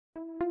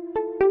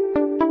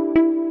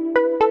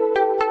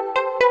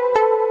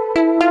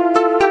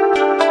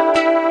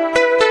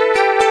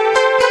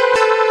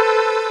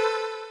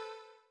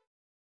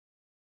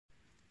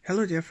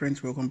Hello dear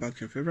friends, welcome back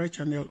to your favorite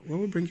channel where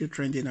we bring you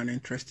trending and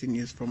interesting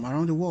news from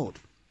around the world.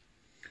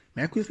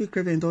 May I quickly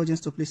crave your indulgence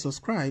to please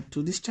subscribe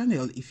to this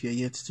channel if you're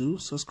yet to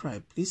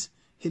subscribe. Please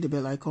hit the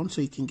bell icon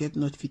so you can get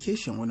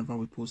notification whenever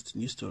we post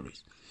new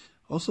stories.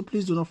 Also,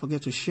 please do not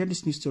forget to share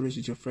these news stories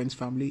with your friends,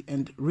 family,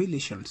 and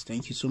relations.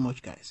 Thank you so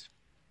much, guys.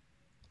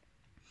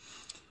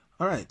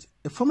 Alright,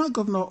 a former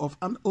governor of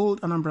an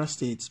old Anambra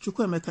state,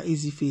 Chukwuemeka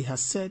Ezefe,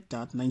 has said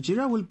that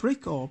Nigeria will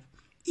break up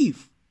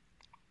if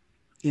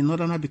a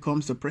northerner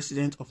becomes the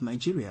president of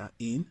Nigeria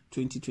in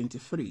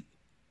 2023.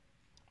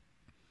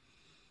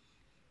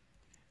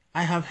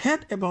 I have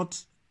heard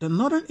about the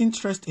northern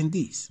interest in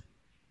this.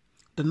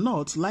 The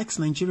North likes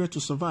Nigeria to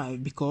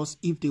survive because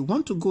if they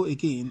want to go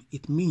again,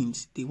 it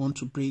means they want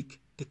to break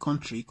the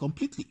country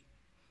completely.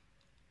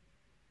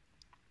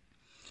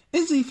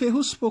 Ezefe,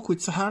 who spoke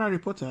with Sahara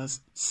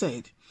reporters,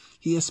 said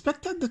he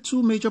expected the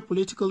two major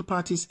political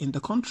parties in the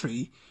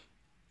country,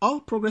 All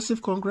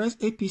Progressive Congress,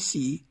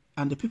 APC,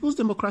 and the People's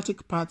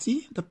Democratic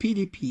Party, the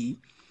PDP,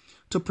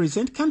 to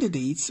present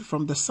candidates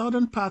from the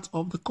southern part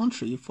of the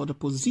country for the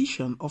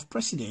position of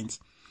president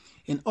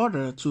in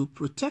order to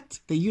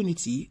protect the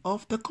unity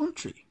of the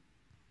country.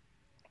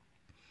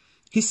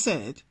 He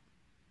said,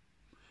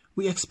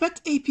 "We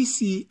expect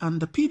APC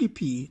and the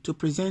PDP to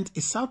present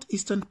a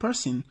southeastern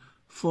person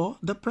for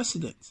the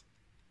president.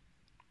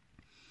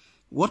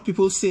 What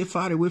people say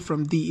far away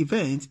from the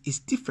event is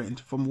different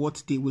from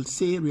what they will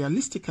say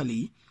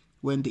realistically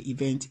when the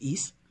event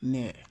is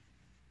near.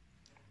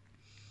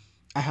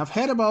 I have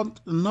heard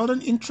about the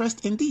northern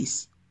interest in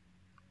this.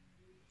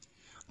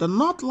 The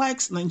North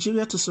likes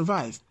Nigeria to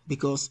survive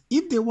because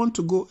if they want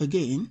to go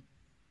again,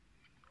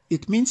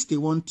 it means they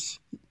want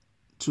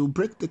to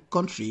break the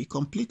country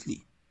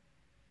completely.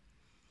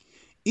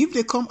 If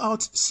they come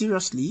out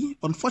seriously,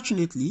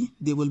 unfortunately,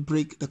 they will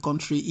break the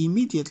country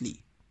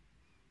immediately."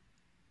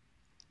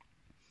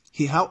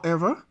 He,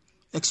 however,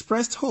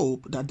 expressed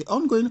hope that the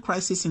ongoing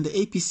crisis in the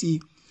APC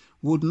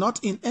would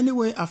not in any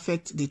way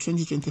affect the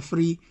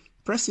 2023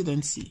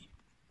 presidency.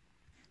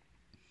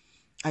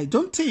 "I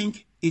don't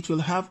think it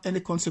will have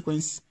any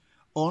consequence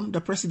on the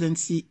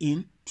presidency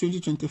in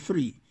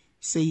 2023,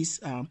 says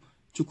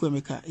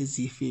Chukwuemeka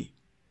Ezefe.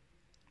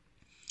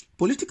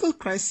 Political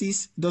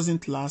crisis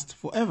doesn't last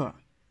forever.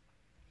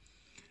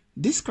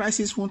 This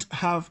crisis won't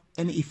have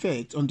any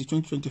effect on the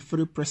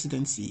 2023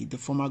 presidency, the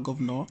former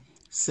governor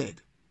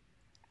said.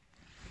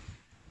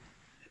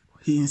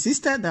 He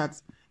insisted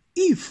that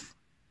if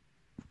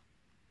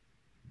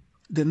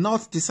the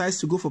North decides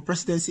to go for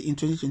presidency in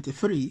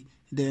 2023,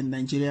 then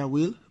Nigeria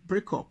will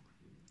break up.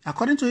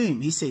 According to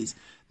him, he says,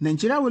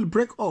 Nigeria will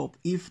break up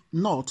if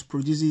North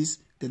produces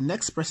the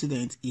next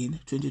president in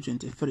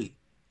 2023.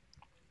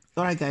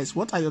 Alright guys,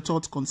 what are your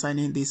thoughts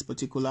concerning this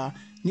particular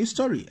news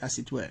story, as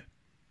it were?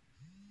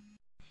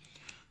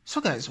 So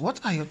guys,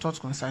 what are your thoughts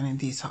concerning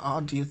this? How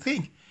do you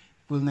think?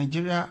 Will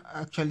Nigeria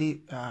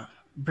actually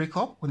break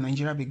up? Will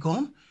Nigeria be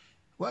gone?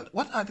 Well,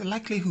 what are the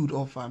likelihood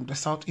of the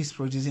Southeast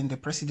producing the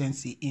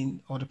presidency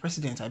or the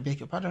president, I beg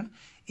your pardon,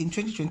 in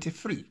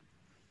 2023?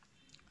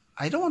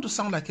 I don't want to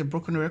sound like a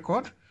broken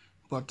record,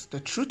 but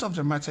the truth of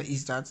the matter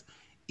is that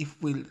if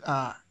we,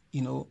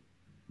 do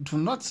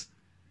not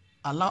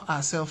allow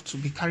ourselves to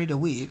be carried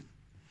away,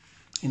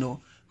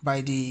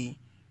 by the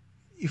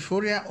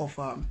euphoria of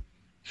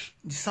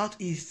the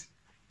Southeast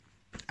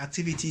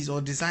activities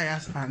or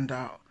desires and,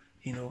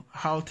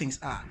 how things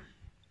are,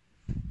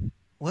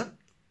 well,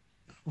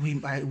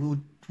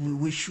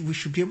 we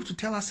should be able to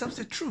tell ourselves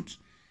the truth.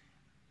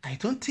 I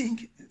don't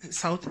think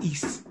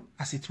Southeast,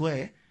 as it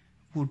were,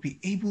 will be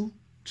able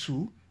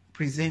to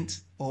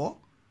present or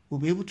will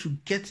be able to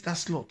get that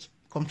slot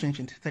come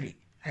 2023.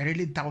 I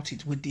really doubt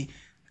it with the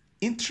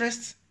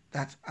interest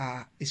that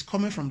is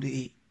coming from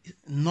the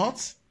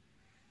North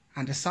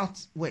and the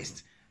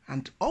Southwest.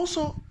 And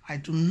also, I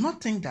do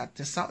not think that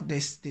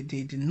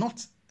the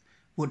North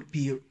would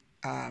be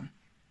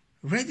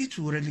ready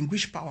to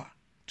relinquish power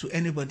to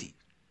anybody.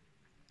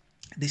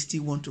 They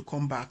still want to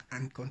come back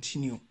and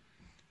continue.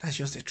 That's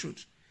just the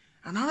truth.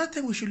 Another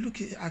thing we should look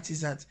at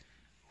is that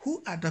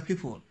who are the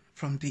people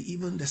from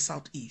even the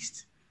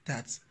Southeast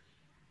that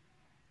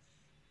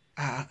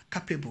are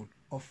capable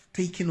of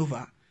taking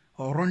over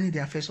or running the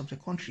affairs of the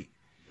country?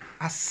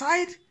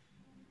 Aside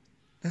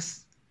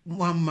this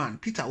one man,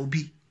 Peter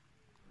Obi.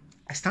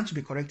 I stand to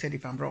be corrected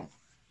if I'm wrong.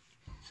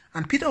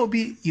 And Peter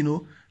Obi,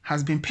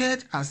 has been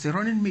paired as the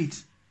running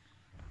mate.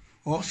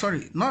 Or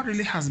sorry, not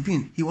really has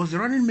been. He was the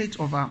running mate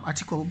of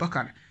Atiku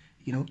Abubakar,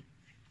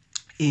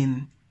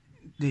 in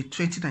the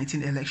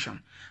 2019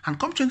 election. And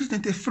come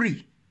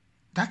 2023,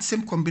 that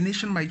same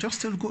combination might just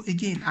still go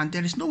again. And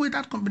there is no way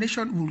that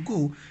combination will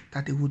go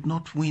that they would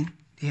not win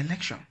the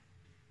election.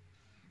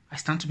 I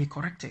stand to be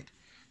corrected.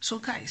 So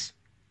guys,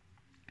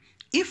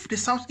 if the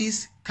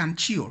Southeast can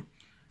chill,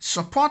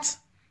 support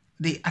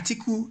the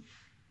Atiku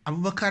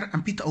Abubakar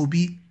and Peter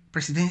Obi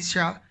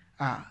presidential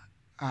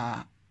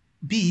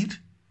bid,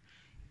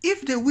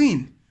 if they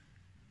win,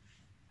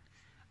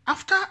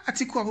 after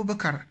Atiku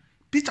Abubakar,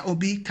 Peter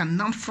Obi can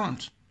now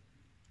front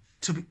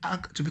to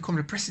become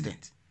the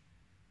president.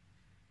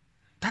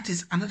 That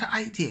is another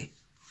idea.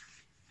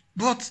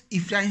 But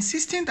if they are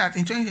insisting that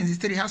in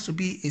 2023 it has to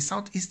be a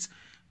Southeast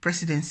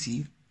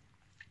presidency,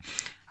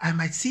 I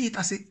might see it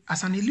as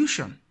an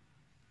illusion.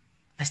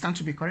 I stand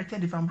to be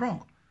corrected if I'm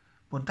wrong.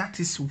 But that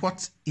is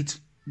what it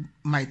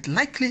might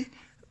likely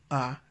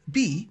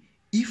be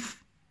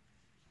if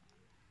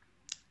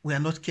we are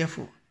not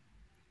careful.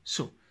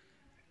 So,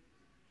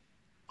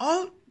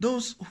 all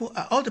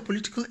the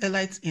political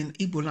elites in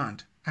Igbo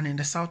land and in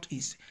the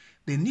Southeast,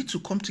 they need to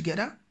come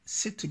together,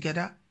 sit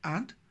together,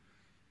 and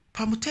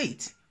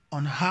permutate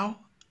on how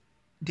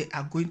they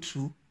are going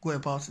to go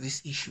about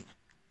this issue.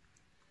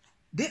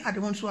 They are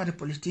the ones who are the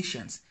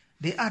politicians.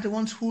 They are the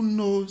ones who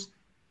knows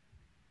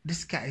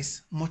these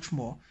guys much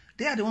more.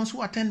 They are the ones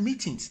who attend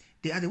meetings.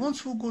 They are the ones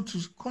who go to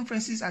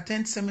conferences,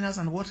 attend seminars,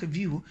 and what have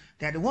you.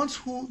 They are the ones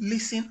who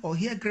listen or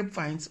hear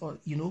grapevines or,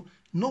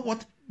 know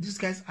what these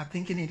guys are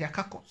thinking in their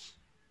caucus.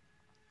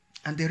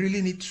 And they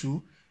really need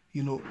to,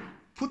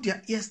 put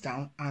their ears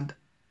down and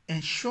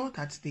ensure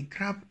that they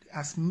grab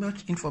as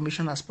much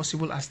information as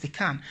possible as they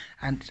can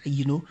and,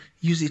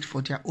 use it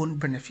for their own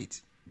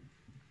benefit.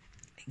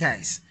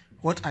 Guys,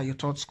 what are your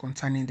thoughts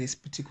concerning this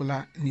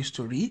particular news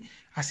story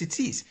as it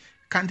is?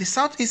 Can the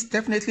Southeast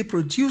definitely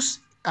produce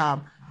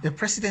the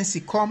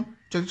presidency come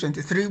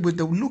 2023 with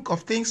the look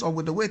of things or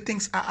with the way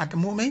things are at the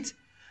moment?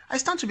 I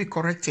stand to be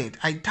corrected.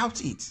 I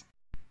doubt it.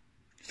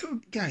 So,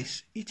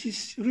 guys, it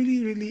is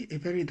really, really a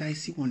very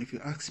dicey one if you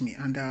ask me.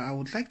 And I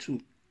would like to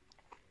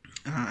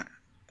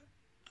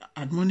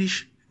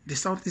admonish the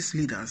Southeast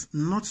leaders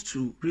not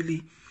to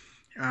really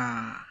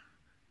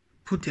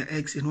put their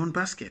eggs in one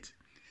basket.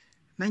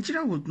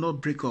 Nigeria would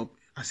not break up,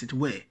 as it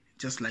were,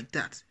 just like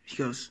that.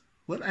 Because,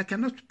 well, I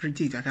cannot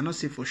predict, I cannot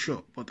say for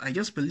sure, but I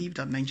just believe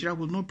that Nigeria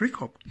will not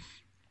break up.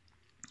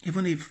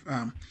 Even if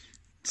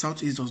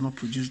Southeast does not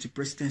produce the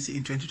presidency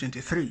in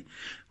 2023.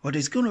 But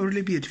it's going to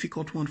really be a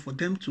difficult one for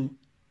them to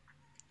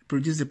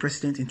produce the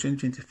president in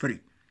 2023.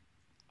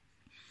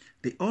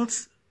 The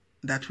odds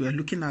that we are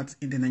looking at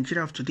in the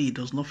Nigeria of today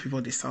does not favor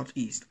the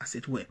Southeast, as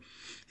it were.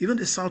 Even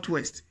the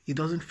Southwest, it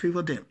doesn't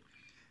favor them.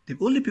 The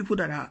only people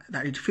that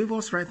it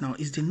favors right now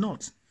is the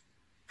North,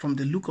 from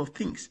the look of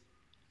things.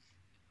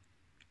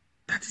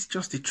 That is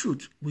just the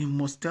truth. We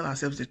must tell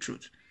ourselves the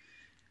truth.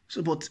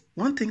 So, but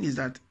one thing is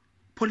that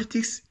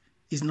politics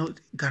is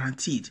not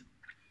guaranteed.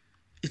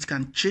 It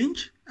can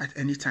change at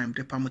any time.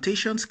 The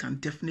permutations can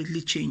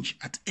definitely change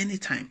at any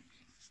time.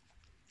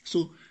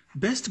 So,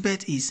 best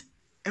bet is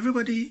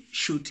everybody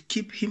should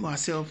keep him or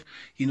herself,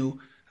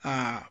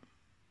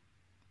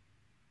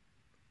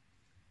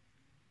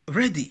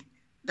 ready.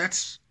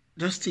 That's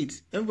just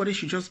it. Everybody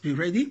should just be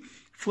ready,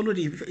 follow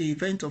the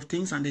event of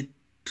things and the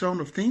turn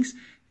of things,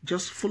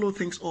 just follow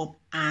things up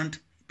and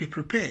be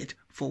prepared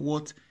for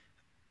what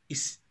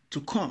is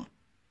to come,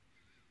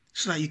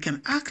 so that you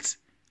can act,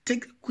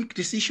 take quick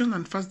decisions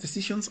and fast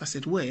decisions, as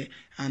it were,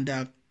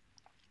 and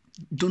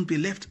don't be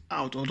left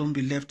out or don't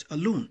be left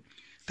alone.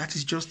 That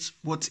is just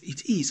what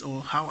it is,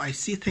 or how I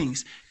see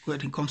things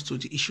when it comes to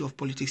the issue of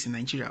politics in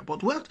Nigeria.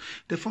 But what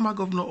the former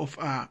governor of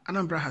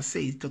Anambra has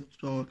said,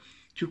 Dr.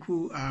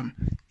 Chukwu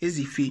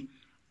Ezifi,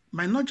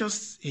 might not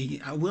just,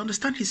 we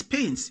understand his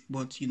pains,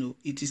 but,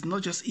 it is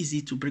not just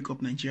easy to break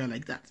up Nigeria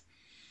like that.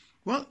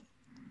 Well,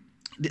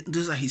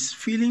 those are his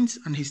feelings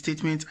and his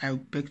statements, I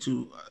beg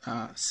to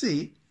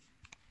say,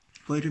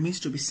 but it remains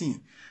to be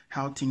seen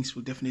how things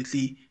will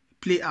definitely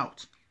play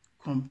out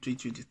come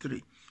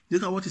 2023.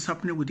 Look at what is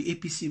happening with the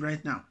APC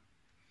right now.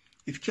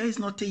 If care is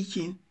not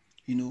taken,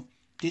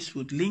 this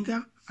would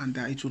linger and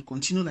it will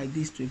continue like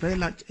this to a very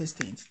large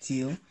extent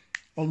till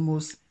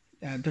almost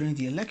during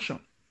the election.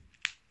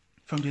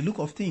 From the look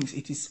of things,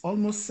 it is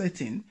almost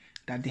certain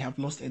that they have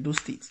lost Edo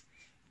State.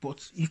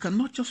 But you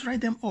cannot just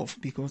write them off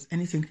because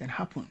anything can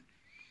happen.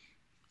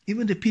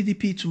 Even the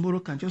PDP tomorrow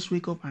can just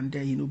wake up and,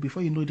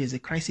 before you know, there's a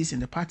crisis in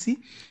the party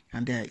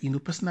and,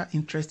 personal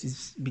interest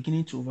is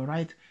beginning to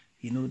override,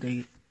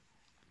 the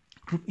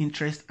group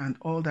interest and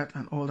all that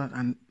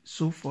and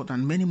so forth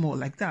and many more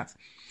like that.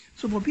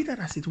 So, but be that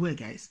as it were,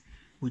 guys,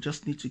 we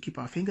just need to keep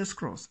our fingers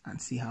crossed and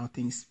see how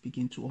things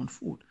begin to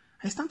unfold.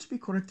 I stand to be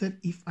corrected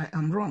if I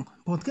am wrong.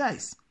 But,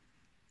 guys,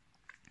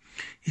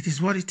 it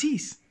is what it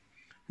is.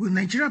 Will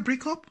Nigeria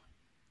break up?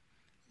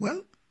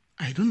 Well,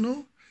 I don't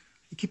know.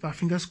 We keep our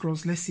fingers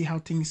crossed. Let's see how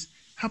things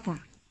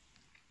happen.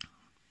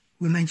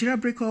 Will Nigeria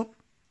break up?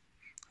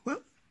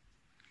 Well,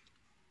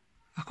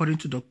 according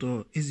to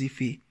Dr.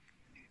 Ezifi,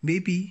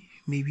 maybe,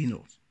 maybe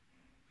not.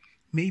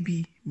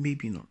 Maybe,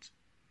 maybe not.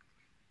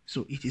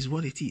 So it is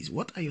what it is.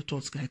 What are your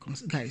thoughts,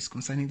 guys,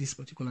 concerning this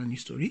particular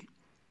news story?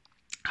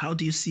 How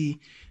do you see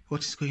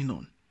what is going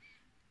on?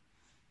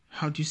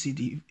 How do you see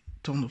the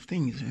tone of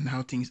things and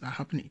how things are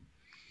happening?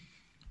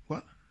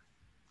 Well,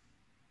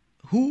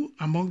 who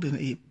among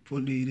the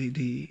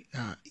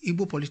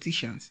Igbo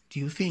politicians do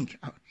you think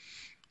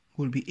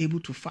will be able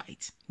to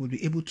fight, will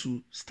be able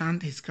to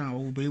stand his ground,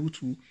 or will be able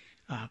to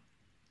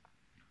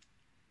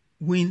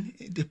win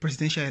the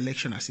presidential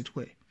election, as it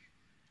were?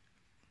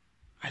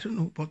 I don't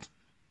know, but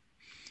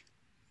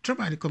Drop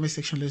by the comment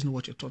section. Let us know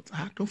what your thoughts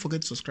are. Don't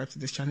forget to subscribe to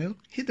this channel.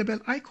 Hit the bell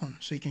icon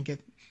so you can get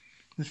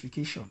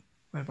notification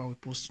whenever we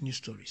post new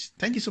stories.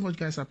 Thank you so much,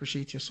 guys. I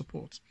appreciate your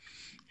support.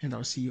 And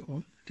I'll see you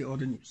on the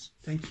other news.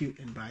 Thank you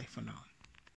and bye for now.